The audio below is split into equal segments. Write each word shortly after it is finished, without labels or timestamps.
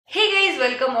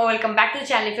welcome or welcome back to the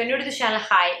channel. If you're new to this channel,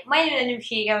 hi, my name is Anjum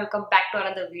Shaikh and welcome back to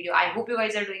another video. I hope you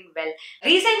guys are doing well.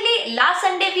 Recently, last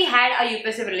Sunday we had a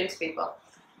UPSC prelims paper.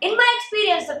 In my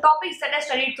experience, the topics that I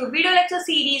studied through video lecture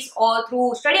series or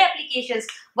through study applications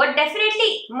were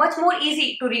definitely much more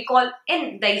easy to recall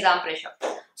in the exam pressure.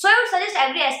 So I would suggest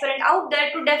every aspirant out there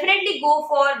to definitely go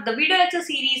for the video lecture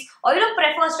series or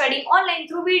prefer studying online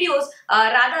through videos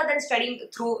rather than studying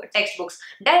through textbooks.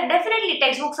 Definitely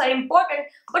textbooks are important,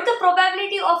 but the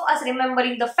probability of us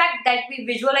remembering the fact that we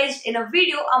visualized in a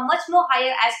video are much more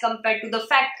higher as compared to the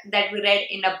fact that we read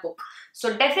in a book.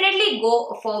 So definitely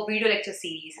go for video lecture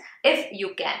series if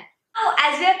you can. Now,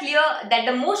 as we are clear that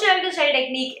the most effective study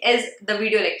technique is the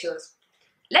video lectures,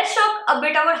 let's talk a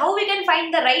bit about how we can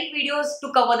find the right videos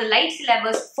to cover the right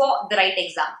syllabus for the right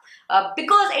exam.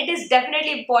 Because it is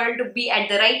definitely important to be at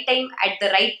the right time, at the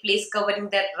right place, covering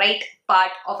the right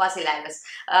part of our syllabus.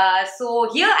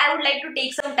 So here I would like to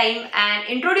take some time and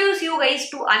introduce you guys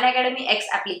to Unacademy X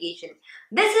application.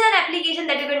 This is an application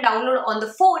that you can download on the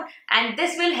phone, and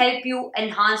this will help you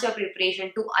enhance your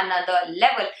preparation to another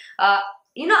level.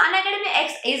 Unacademy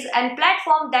X is a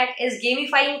platform that is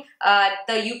gamifying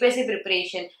the UPSC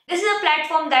preparation. This is a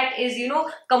platform that is,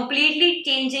 completely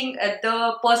changing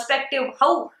the perspective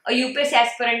how a UPSC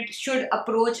aspirant should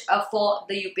approach for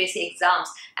the UPSC exams.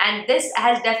 And this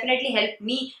has definitely helped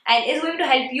me and is going to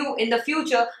help you in the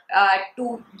future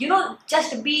to,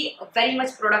 just be very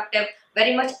much productive,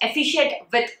 very much efficient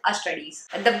with our studies.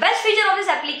 The best feature of this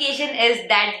application is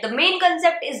that the main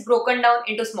concept is broken down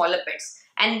into smaller bits.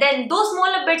 And then those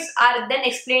smaller bits are then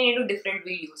explained into different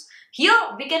videos. Here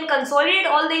we can consolidate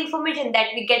all the information that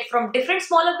we get from different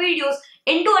smaller videos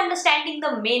into understanding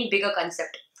the main bigger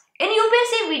concept. In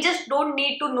UPSC, we just don't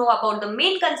need to know about the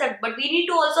main concept, but we need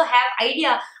to also have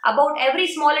idea about every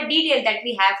smaller detail that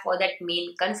we have for that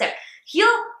main concept. Here,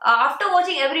 after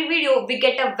watching every video, we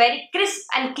get a very crisp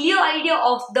and clear idea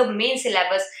of the main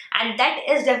syllabus, and that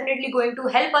is definitely going to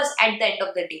help us at the end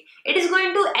of the day. It is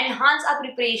going to enhance our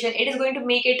preparation. It is going to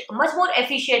make it much more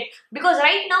efficient, because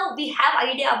right now we have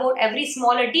idea about every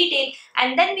smaller detail,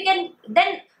 and then we can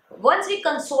once we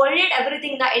consolidate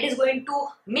everything, now it is going to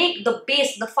make the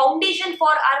base, the foundation for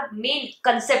our main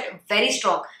concept very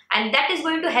strong, and that is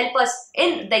going to help us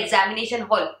in the examination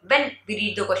hall when we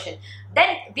read the question.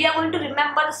 Then we are going to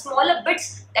remember the smaller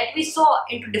bits that we saw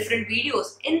into different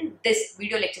videos in this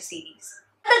video lecture series.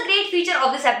 The great feature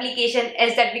of this application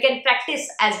is that we can practice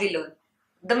as we learn.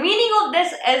 The meaning of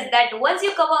this is that once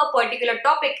you cover a particular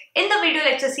topic in the video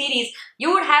lecture series,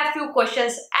 you would have few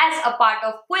questions as a part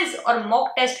of quiz or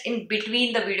mock test in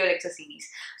between the video lecture series.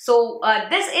 So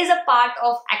this is a part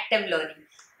of active learning.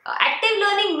 Active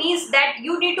learning means that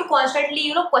you need to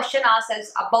constantly question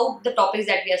ourselves about the topics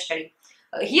that we are studying.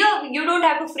 Here you don't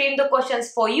have to frame the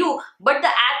questions for you, but the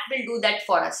app will do that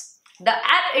for us. The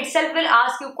app itself will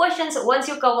ask you questions. Once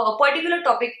you cover a particular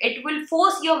topic, it will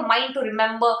force your mind to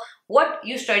remember what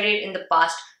you studied in the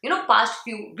past, past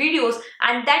few videos,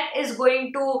 and that is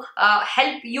going to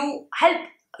help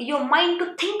your mind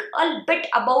to think a bit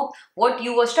about what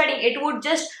you were studying. It would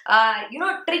just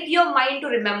trick your mind to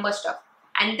remember stuff,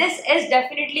 and this is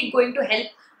definitely going to help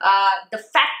the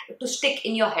fact to stick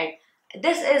in your head.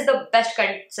 This is the best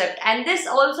concept, and this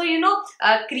also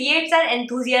creates an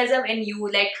enthusiasm in you,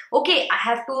 like, okay, I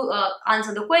have to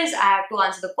answer the quiz, I have to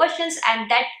answer the questions,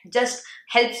 and that just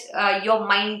helps your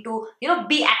mind to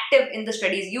be active in the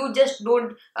studies. You just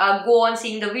don't go on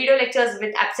seeing the video lectures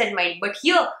with absent mind, but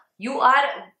here you are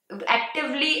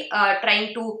actively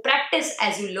trying to practice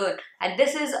as you learn, and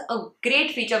this is a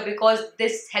great feature because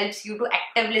this helps you to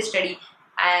actively study.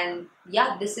 And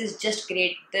yeah, this is just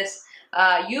great.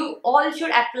 You all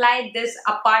should apply this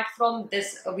apart from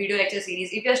this video lecture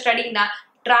series. If you're studying now,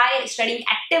 try studying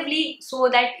actively so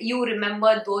that you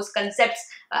remember those concepts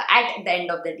at the end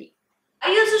of the day.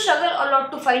 I used to struggle a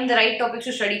lot to find the right topics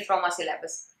to study from a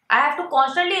syllabus. I have to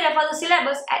constantly refer the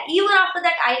syllabus, and even after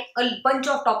that, a bunch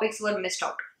of topics were missed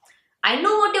out. I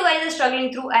know what you guys are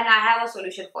struggling through, and I have a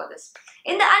solution for this.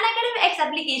 In the Unacademy X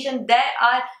application, there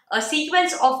are a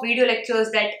sequence of video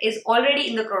lectures that is already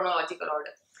in the chronological order.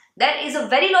 There is a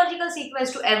very logical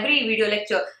sequence to every video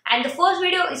lecture, and the first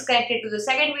video is connected to the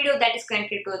second video, that is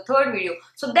connected to the third video.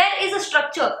 So there is a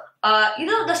structure.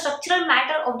 The structural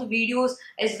matter of the videos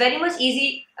is very much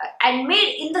easy and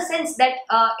made in the sense that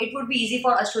it would be easy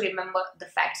for us to remember the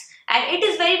facts, and it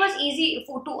is very much easy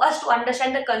to us to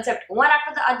understand the concept one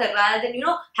after the other, rather than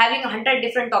having 100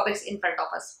 different topics in front of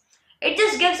us. It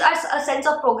just gives us a sense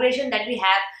of progression that we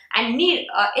have and need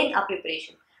in our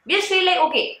preparation. We just feel like,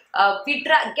 okay, we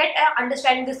get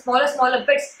understanding the smaller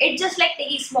bits. It's just like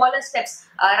taking smaller steps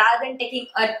rather than taking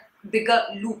a bigger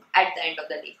loop at the end of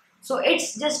the day. So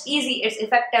it's just easy, it's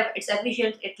effective, it's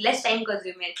efficient, it's less time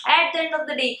consuming. At the end of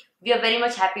the day, we are very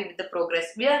much happy with the progress.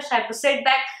 We just have to sit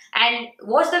back and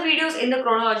watch the videos in the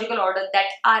chronological order that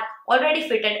are already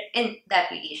fitted in the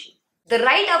application. The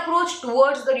right approach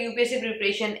towards the UPSC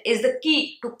preparation is the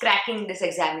key to cracking this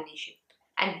examination.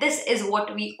 And this is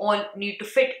what we all need to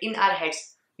fit in our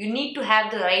heads. You need to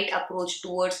have the right approach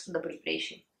towards the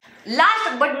preparation.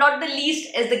 Last but not the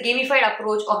least is the gamified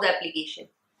approach of the application.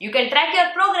 You can track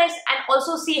your progress and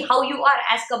also see how you are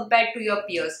as compared to your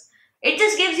peers. It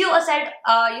just gives you a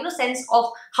sense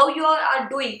of how you are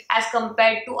doing as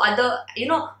compared to other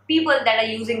people that are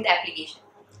using the application.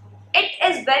 It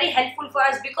is very helpful for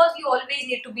us because you always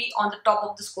need to be on the top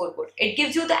of the scoreboard. It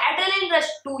gives you the adrenaline rush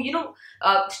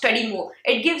to study more.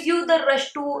 It gives you the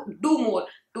rush to do more,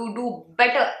 to do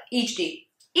better each day.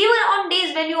 Even on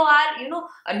days when you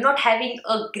are not having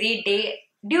a great day,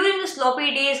 during the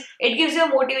sloppy days, it gives you a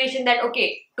motivation that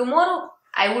okay, tomorrow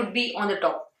I would be on the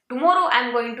top. Tomorrow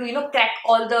I'm going to crack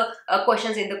all the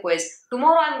questions in the quiz.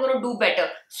 Tomorrow I'm going to do better.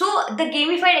 So the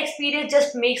gamified experience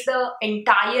just makes the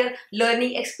entire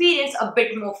learning experience a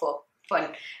bit more fun.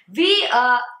 We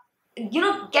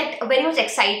get very much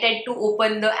excited to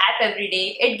open the app every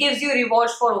day. It gives you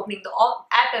rewards for opening the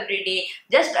app every day.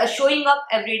 Just showing up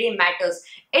every day matters.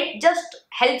 It just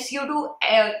helps you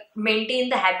to maintain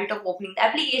the habit of opening the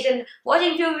application,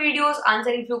 watching few videos,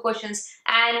 answering few questions,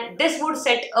 and this would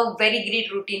set a very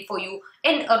great routine for you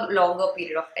in a longer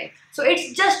period of time. So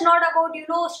it's just not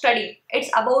about studying. It's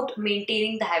about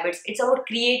maintaining the habits. It's about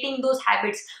creating those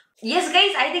habits. Yes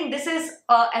guys, I think this is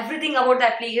everything about the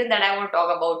application that I want to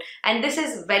talk about, and this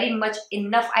is very much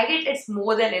enough. I get it's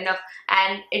more than enough,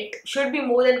 and it should be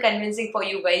more than convincing for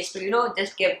you guys to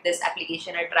just give this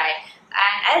application a try.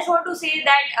 And I just want to say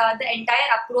that the entire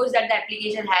approach that the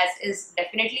application has is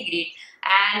definitely great,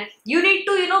 and you need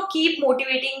to keep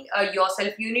motivating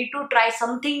yourself. You need to try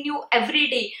something new every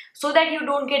day so that you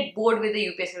don't get bored with the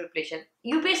UPSC preparation.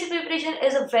 UPSC preparation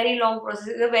is a very long process,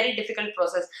 it's a very difficult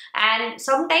process, and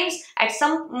sometimes at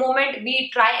some moment we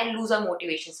try and lose our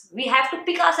motivations. We have to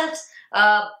pick ourselves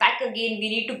back again. We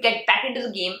need to get back into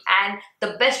the game, and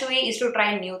the best way is to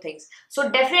try new things. So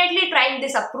definitely trying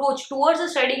this approach towards the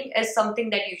studying is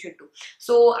something that you should do.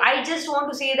 So I just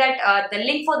want to say that the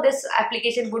link for this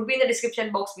application would be in the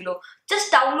description box below.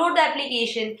 Just download the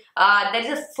application. There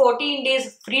is a 14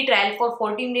 days free trial. For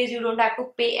 14 days you don't have to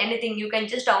pay anything. You can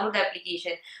just download the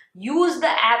application, use the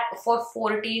app for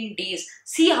 14 days,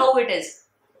 see how it is,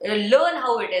 learn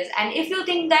how it is, and if you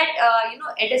think that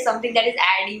it is something that is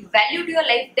adding value to your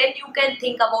life, then you can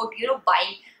think about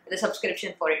buying the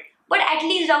subscription for it. But at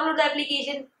least download the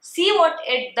application, see what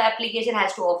the application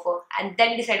has to offer, and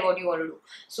then decide what you want to do.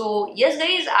 So yes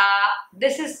guys,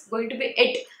 this is going to be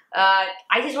it.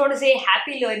 I just want to say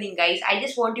happy learning guys. I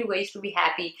just want you guys to be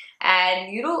happy and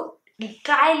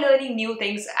try learning new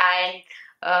things.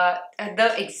 And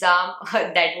the exam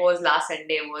that was last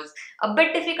Sunday was a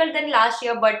bit difficult than last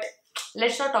year, but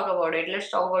let's not talk about it. Let's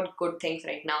talk about good things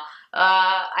right now.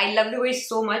 I love you guys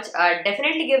so much.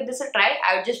 Definitely give this a try.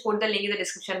 I will just put the link in the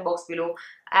description box below.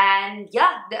 And yeah,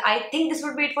 I think this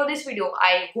would be it for this video.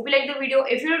 I hope you like the video.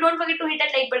 If you do, don't forget to hit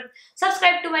that like button,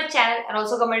 subscribe to my channel, and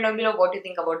also comment down below what you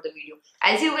think about the video.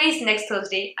 I'll see you guys next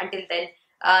Thursday. Until then,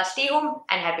 stay home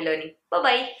and happy learning. Bye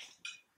bye.